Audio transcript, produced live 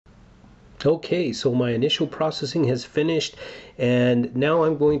Okay, so my initial processing has finished, and now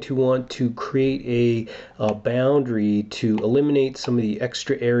I'm going to want to create a boundary to eliminate some of the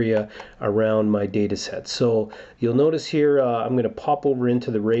extra area around my data set. So you'll notice here I'm going to pop over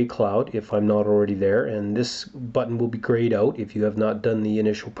into the Ray Cloud if I'm not already there, and this button will be grayed out if you have not done the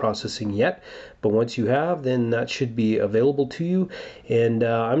initial processing yet. But once you have, then that should be available to you. And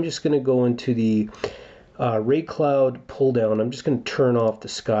I'm just going to go into the Ray Cloud pull down. I'm just going to turn off the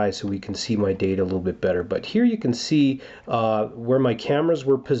sky so we can see my data a little bit better. But here you can see where my cameras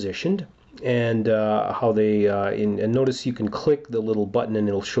were positioned and how they and notice you can click the little button and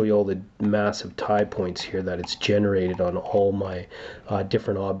it'll show you all the massive tie points here that it's generated on all my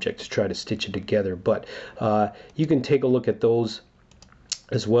different objects. Try to stitch it together, but you can take a look at those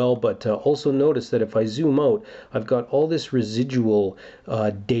as well. But also notice that if I zoom out, I've got all this residual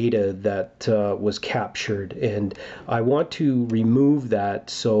data that was captured, and I want to remove that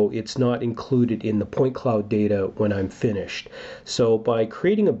so it's not included in the point cloud data when I'm finished. So by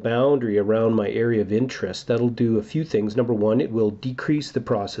creating a boundary around my area of interest, that'll do a few things. Number one, it will decrease the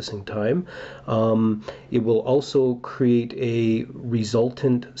processing time. It will also create a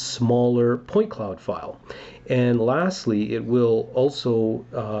resultant smaller point cloud file. And lastly, it will also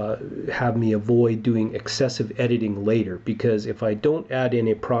have me avoid doing excessive editing later, because if I don't add in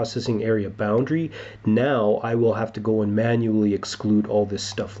a processing area boundary, now I will have to go and manually exclude all this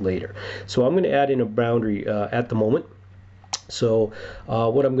stuff later. So I'm going to add in a boundary at the moment. So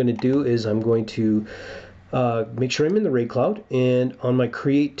what I'm going to do is I'm going to make sure I'm in the Ray Cloud, and on my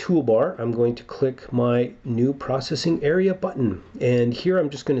Create toolbar I'm going to click my New Processing Area button, and here I'm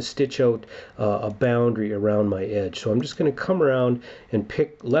just going to stitch out a boundary around my edge. So I'm just going to come around and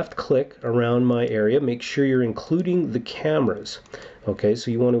pick left click around my area. Make sure you're including the cameras. Okay,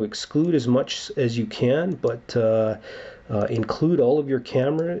 so you want to exclude as much as you can, but include all of your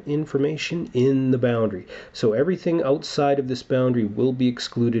camera information in the boundary. So everything outside of this boundary will be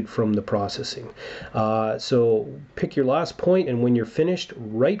excluded from the processing. So pick your last point, and when you're finished,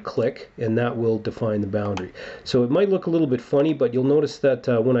 right click, and that will define the boundary. So it might look a little bit funny, but you'll notice that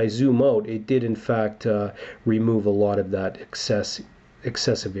when I zoom out, it did in fact remove a lot of that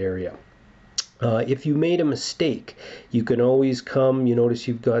excessive area. If you made a mistake, you can always come, you notice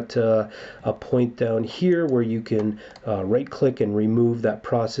you've got a point down here where you can right click and remove that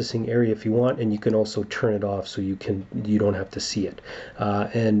processing area if you want, and you can also turn it off so you don't have to see it.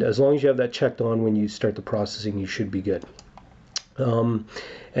 And as long as you have that checked on when you start the processing, you should be good.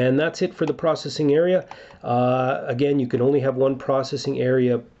 And that's it for the processing area. Again, you can only have one processing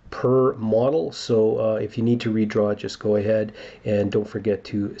area per model, so if you need to redraw it, just go ahead, and don't forget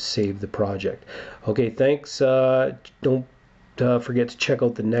to save the project. Okay, thanks. Don't forget to check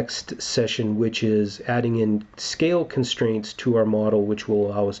out the next session, which is adding in scale constraints to our model, which will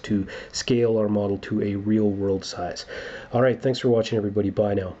allow us to scale our model to a real world size. All right, thanks for watching, everybody.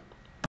 Bye now.